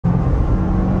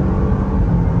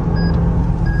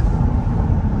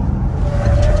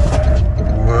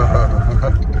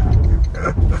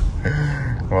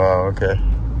Okay.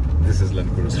 This is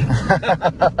Landcruiser.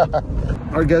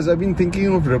 Alright guys, I've been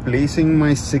thinking of replacing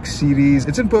my 6 Series.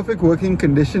 It's in perfect working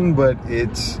condition, but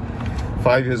it's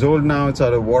 5 years old now. It's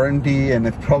out of warranty, and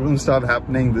if problems start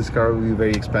happening, this car will be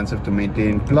very expensive to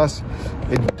maintain. Plus,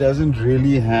 it doesn't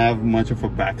really have much of a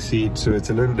back seat, so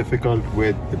it's a little difficult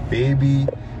with the baby.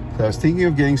 So I was thinking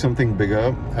of getting something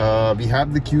bigger. We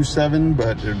have the Q7,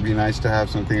 but it would be nice to have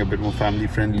something a bit more family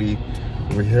friendly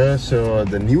over here. So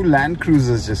the new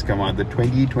Landcruiser's just come out, the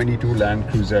 2022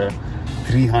 Landcruiser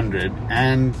 300,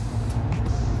 and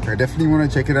I definitely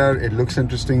want to check it out. It looks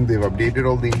interesting. They've updated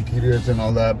all the interiors and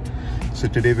all that. So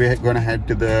today we're going to head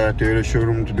to the Toyota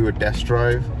showroom to do a test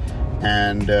drive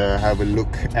and have a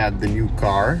look at the new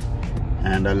car,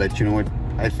 and I'll let you know what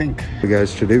I think. So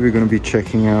guys, today we're going to be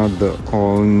checking out the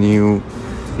all-new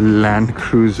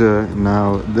Landcruiser.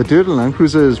 Now, the Toyota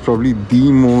Landcruiser is probably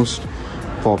the most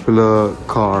popular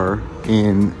car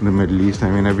in the Middle East. I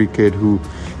mean, every kid who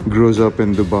grows up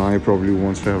in Dubai probably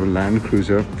wants to have a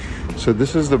Landcruiser. So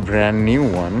this is the brand new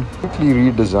one, quickly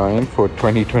redesigned for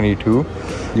 2022.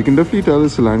 You can definitely tell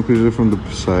it's a Landcruiser from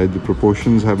the side. The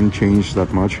proportions haven't changed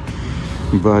that much,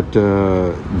 but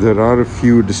there are a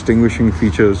few distinguishing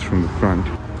features from the front.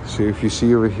 So if you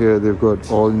see over here, they've got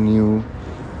all new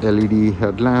LED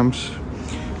headlamps,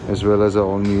 as well as an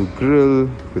all new grille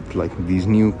with like these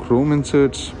new chrome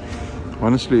inserts.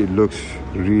 Honestly, it looks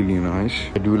really nice.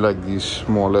 I do like these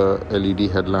smaller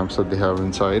LED headlamps that they have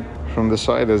inside. From the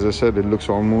side, as I said, it looks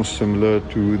almost similar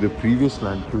to the previous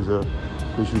Landcruiser,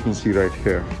 which you can see right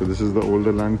here. So this is the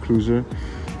older Landcruiser,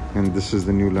 and this is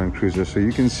the new Landcruiser. So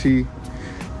you can see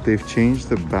they've changed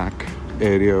the back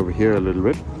area over here a little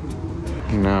bit.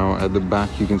 Now at the back,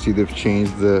 you can see they've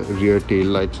changed the rear tail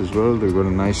lights as well. They've got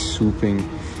a nice swooping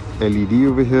LED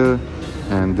over here,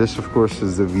 and this of course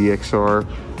is the VXR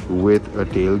with a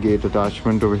tailgate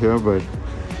attachment over here. But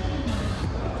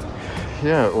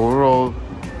yeah, overall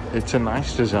it's a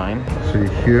nice design. So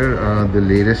here are the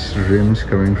latest rims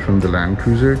coming from the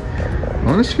Landcruiser.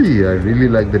 Honestly, I really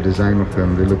like the design of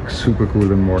them. They look super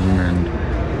cool and modern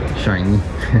and shiny.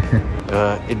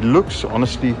 It looks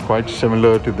honestly quite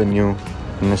similar to the new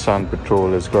Nissan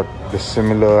Patrol. It's got the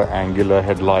similar angular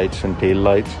headlights and tail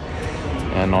lights,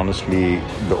 and honestly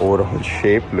the overall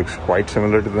shape looks quite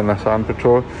similar to the Nissan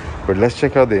Patrol. But let's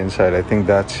check out the inside. I think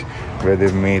that's where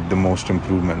they've made the most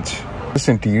improvements. This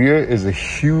interior is a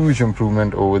huge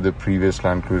improvement over the previous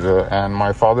Landcruiser, and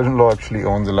my father-in-law actually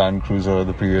owns a Landcruiser,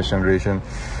 the previous generation,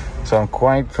 so I'm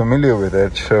quite familiar with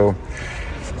it. So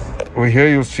over here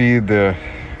you'll see the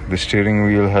steering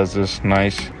wheel has this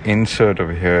nice insert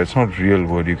over here. It's not real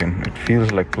wood, it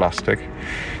feels like plastic,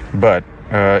 but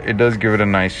it does give it a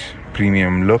nice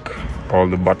premium look. All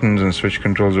the buttons and switch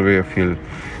controls over here feel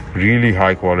really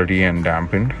high quality and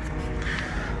dampened.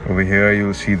 Over here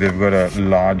you'll see they've got a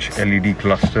large LED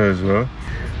cluster as well,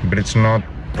 but it's not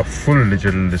a full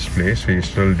digital display, so you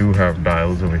still do have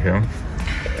dials over here.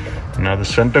 Now the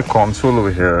center console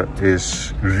over here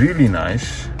is really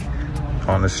nice.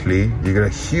 Honestly, you get a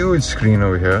huge screen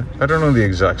over here. I don't know the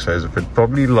exact size of it,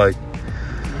 probably like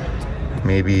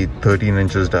maybe 13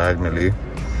 inches diagonally,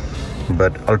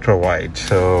 but ultra wide,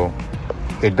 so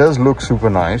it does look super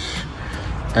nice.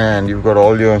 And you've got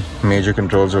all your major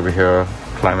controls over here,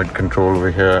 climate control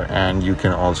over here, and you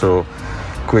can also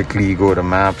quickly go to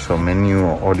maps or menu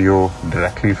or audio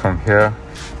directly from here.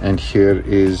 And here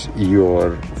is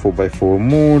your 4x4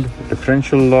 mode,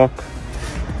 differential lock.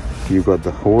 You've got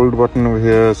the hold button over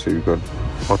here, so you've got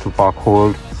auto park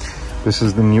hold. This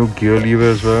is the new gear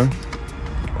lever as well,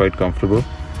 quite comfortable,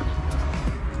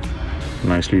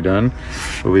 nicely done.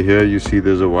 Over here you see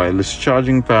there's a wireless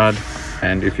charging pad,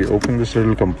 and if you open this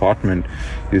little compartment,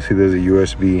 you see there's a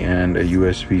USB and a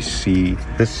USB-C.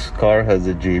 This car has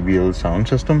a JBL sound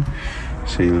system,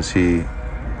 so you'll see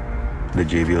the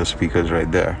JBL speakers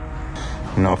right there.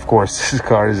 Now of course this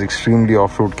car is extremely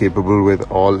off-road capable with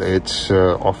all its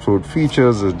off-road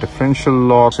features, a differential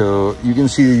lock, so you can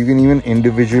see you can even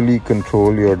individually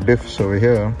control your diffs over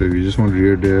here. So if you just want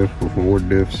rear diff or forward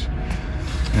diffs,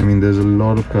 I mean there's a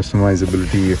lot of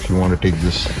customizability if you want to take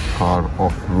this car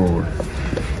off-road.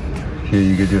 Here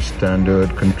you get your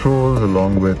standard controls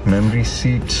along with memory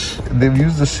seats. They've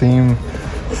used the same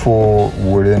 4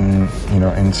 wooden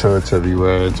inserts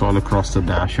everywhere. It's all across the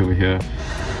dash over here.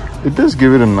 It does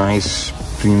give it a nice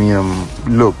premium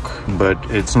look, but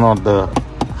it's not the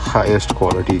highest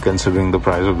quality considering the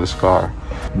price of this car.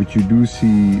 But you do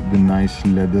see the nice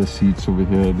leather seats over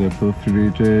here. They're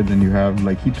perforated, and you have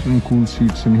like heated and cooled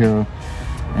seats in here.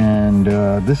 And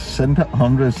this center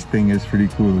armrest thing is pretty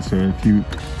cool. So if you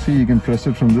see, you can press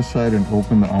it from this side and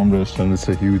open the armrest, and it's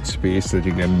a huge space that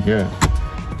you get in here.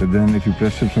 but then if you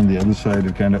press it from the other side,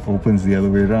 it kind of opens the other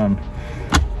way around.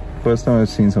 First time I've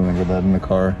seen something like that in the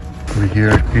car. Over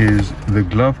here is the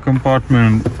glove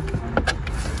compartment.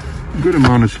 Good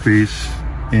amount of space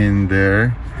in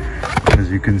there,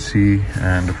 as you can see,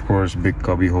 and of course big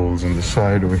cubby holes in the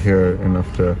side over here,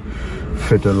 enough to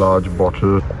fit a large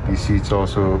bottle. These seats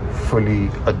also fully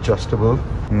adjustable.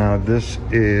 Now this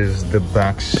is the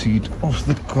back seat of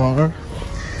the car,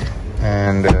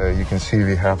 and you can see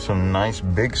we have some nice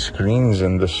big screens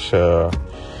in this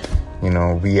you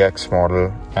know, VX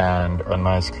model, and a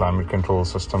nice climate control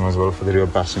system as well for the rear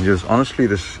passengers. Honestly,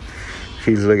 this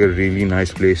feels like a really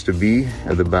nice place to be.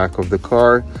 At the back of the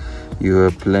car, you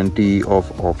have plenty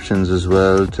of options as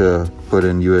well to put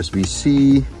in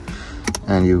USB-C,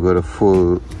 and you've got a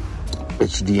full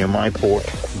HDMI port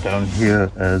down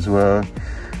here as well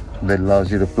that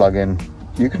allows you to plug in.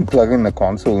 You can plug in the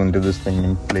console into this thing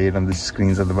and play it on the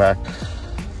screens at the back.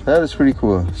 That is pretty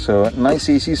cool. So nice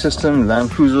AC system.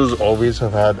 Landcruisers always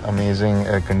have had amazing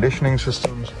air conditioning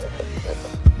systems,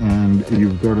 and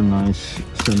you've got a nice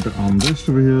center armrest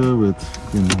over here with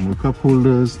your normal cup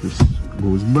holders. This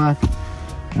goes back,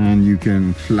 and you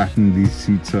can flatten these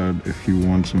seats out if you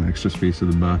want some extra space at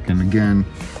the back. And again,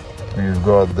 we've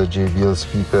got the JBL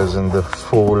speakers and the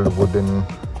fold wooden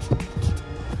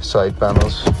side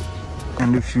panels.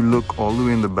 And if you look all the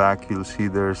way in the back, you'll see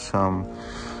there's some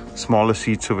smaller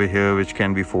seats over here which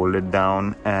can be folded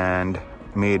down and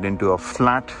made into a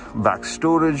flat back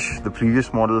storage. The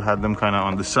previous model had them kind of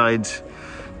on the sides.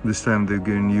 This time they've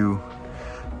given you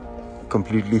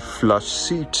completely flush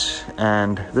seats,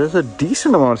 and there's a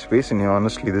decent amount of space in here.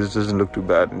 Honestly, this doesn't look too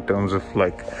bad in terms of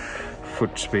like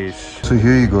foot space. So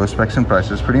here you go, specs and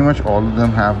prices. Pretty much all of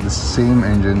them have the same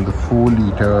engine, the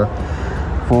 4-liter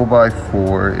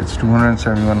 4x4. It's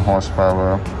 271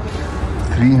 horsepower,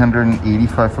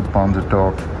 385 foot-pounds of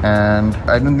torque, and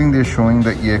I don't think they're showing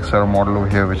the EXR model over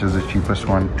here, which is the cheapest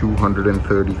one,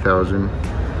 230,000.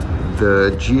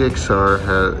 The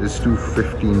GXR is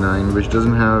 259, which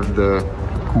doesn't have the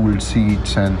cooled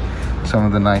seats and some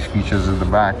of the nice features at the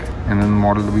back. And then the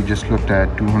model that we just looked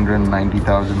at,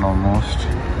 290,000 almost.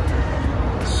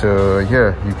 So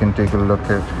yeah, you can take a look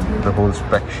at the whole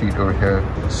spec sheet over here.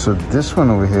 So this one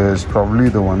over here is probably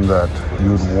the one that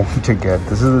you would want to get.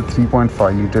 This is a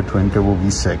 3.5-liter twin-turbo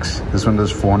V6. This one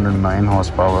does 409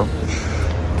 horsepower.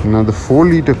 Now the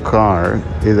 4-liter car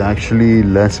is actually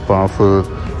less powerful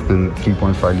than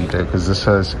 3.5-liter because this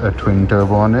has a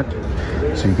twin-turbo on it.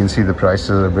 So you can see the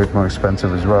prices are a bit more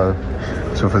expensive as well.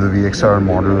 So for the VXR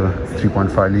model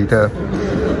 3.5-liter,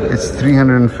 it's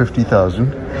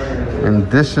 350,000. And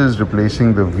this is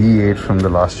replacing the V8 from the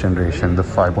last generation, the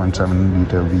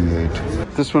 5.7-liter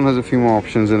V8. This one has a few more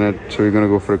options in it, so we're going to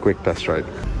go for a quick test ride.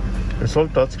 It's all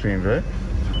touchscreen, right?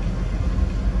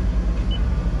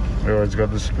 Oh, it's got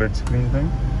the split screen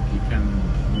thing? You can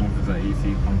move the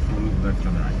AC control left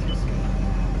and right.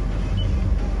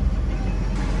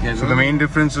 Yeah, so the main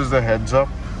difference is the heads-up.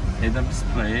 Head-up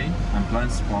display and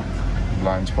blind spot.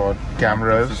 Blind spot.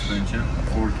 Cameras. Suspension,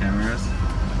 4 cameras.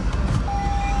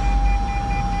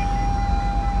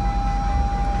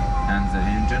 And the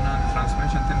engine and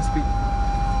transmission 10-speed.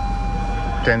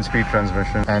 10-speed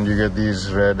transmission. And you get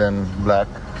these red and black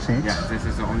seats? Yeah, this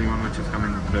is the only one which is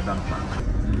coming with red and black.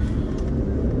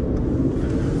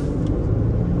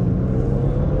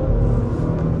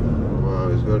 Wow,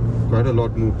 it's got quite a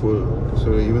lot more pull.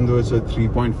 So even though it's a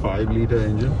 3.5-liter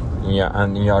engine? Yeah,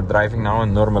 and you are driving now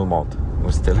in normal mode.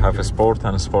 We still have a sport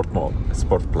and a sport mode, a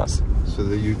sport plus. So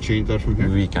that you change that from here?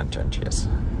 We can change, yes.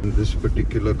 This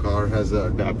particular car has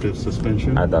an adaptive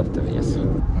suspension. Adaptive, yes.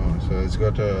 Oh, so it's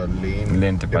got a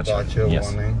lane departure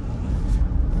yes. warning.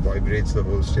 Vibrates the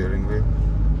whole steering wheel.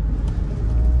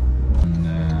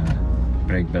 And,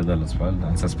 brake pedal as well,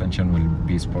 and suspension will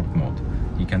be sport mode.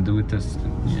 You can do it as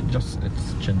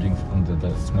it's changing under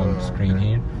the small screen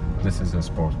here. This is a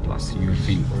sport plus. You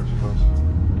feel.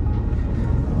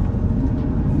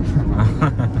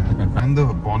 And the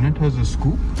bonnet has a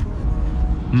scoop.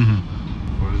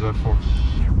 What is that for?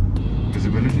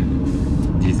 Visibility?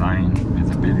 Design,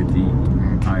 visibility,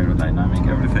 aerodynamic,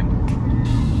 everything.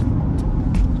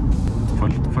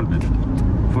 Full bit.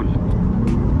 Full.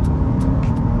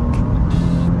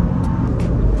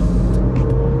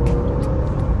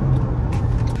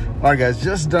 Alright guys,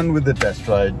 just done with the test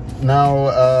ride. Now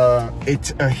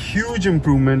it's a huge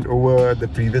improvement over the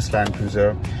previous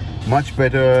Landcruiser. Much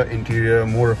better interior,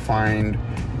 more refined.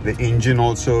 The engine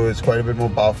also is quite a bit more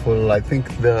powerful. I think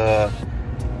the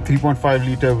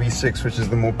 3.5-liter V6, which is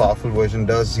the more powerful version,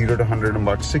 does 0 to 100 in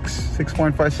about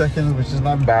 6.5 seconds, which is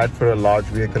not bad for a large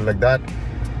vehicle like that.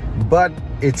 But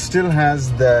it still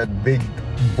has that big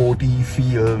boaty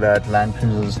feel that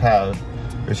Landcruisers have,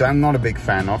 which I'm not a big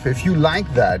fan of. If you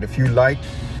like that, if you like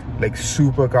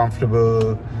super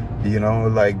comfortable, you know,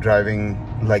 like driving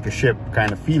like a ship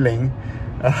kind of feeling,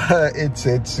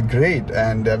 it's great,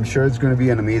 and I'm sure it's going to be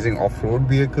an amazing off-road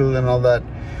vehicle and all that,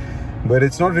 but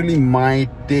it's not really my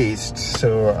taste.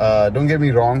 So don't get me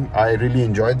wrong, I really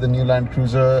enjoyed the new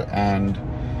Landcruiser, and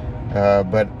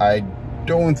but I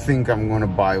don't think I'm going to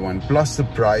buy one. Plus the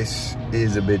price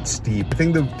is a bit steep. I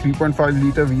think the 3.5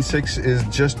 liter V6 is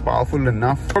just powerful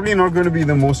enough. Probably not going to be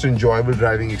the most enjoyable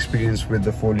driving experience with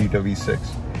the 4 liter V6,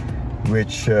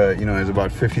 which you know, is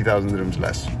about 50,000 dirhams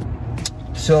less.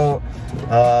 So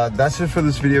that's it for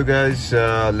this video, guys.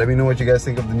 Let me know what you guys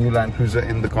think of the new Landcruiser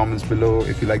in the comments below.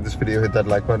 If you like this video, hit that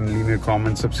like button, leave me a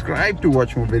comment, subscribe to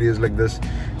watch more videos like this,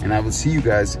 and I will see you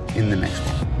guys in the next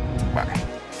one.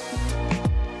 Bye.